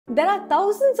There are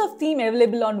thousands of themes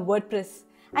available on WordPress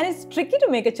and it's tricky to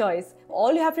make a choice.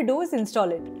 All you have to do is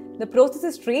install it. The process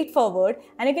is straightforward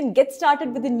and you can get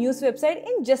started with the news website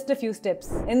in just a few steps.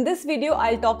 In this video,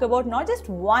 I'll talk about not just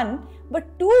one,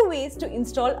 but 2 ways to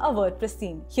install a WordPress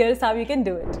theme. Here's how you can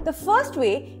do it. The first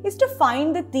way is to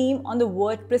find the theme on the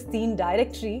WordPress theme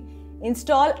directory,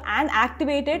 install and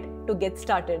activate it to get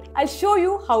started. I'll show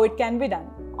you how it can be done.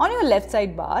 On your left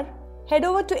sidebar, head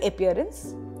over to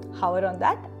Appearance, hover on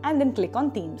that and then click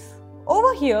on Themes.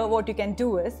 Over here, what you can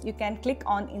do is you can click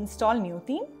on Install New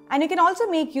Theme, and you can also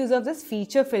make use of this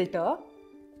feature filter.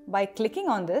 By clicking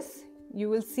on this, you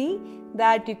will see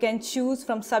that you can choose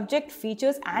from Subject,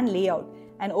 Features and Layout,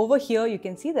 and over here you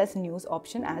can see there's News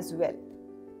option as well.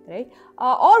 Right?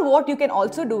 Or what you can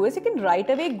also do is you can right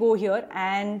away go here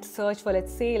and search for,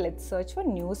 let's search for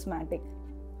Newsmatic.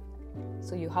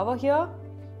 So you hover here,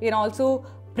 you can also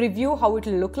preview how it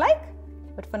will look like.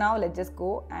 But for now, let's just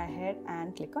go ahead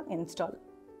and click on Install.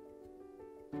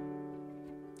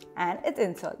 And it's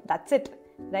installed. That's it,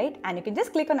 right? And you can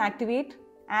just click on Activate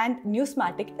and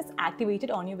Newsmatic is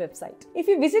activated on your website. If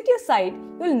you visit your site,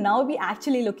 you'll now be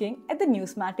actually looking at the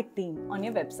Newsmatic theme on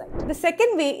your website. The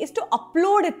second way is to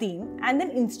upload a theme and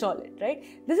then install it, right?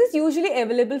 This is usually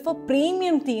available for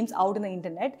premium themes out on the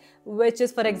internet, which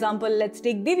is, for example, let's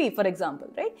take Divi, for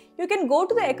example, right? You can go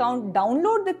to the account,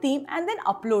 download the theme and then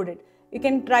upload it. You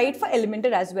can try it for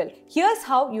Elementor as well. Here's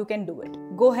how you can do it.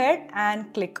 Go ahead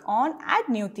and click on Add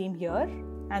New Theme here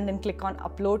and then click on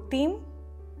Upload Theme.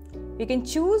 You can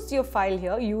choose your file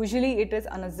here. Usually it is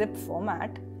on a zip format.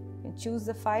 You can choose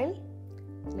the file.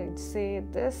 Let's say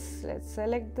this. Let's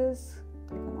select this.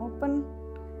 Click on Open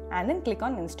and then click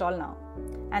on Install Now.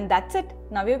 And that's it.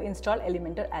 Now we have installed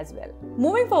Elementor as well.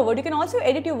 Moving forward, you can also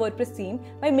edit your WordPress theme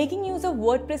by making use of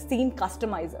WordPress Theme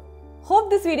Customizer.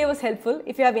 Hope this video was helpful.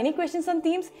 If you have any questions on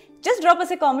themes, just drop us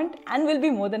a comment and we'll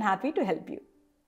be more than happy to help you.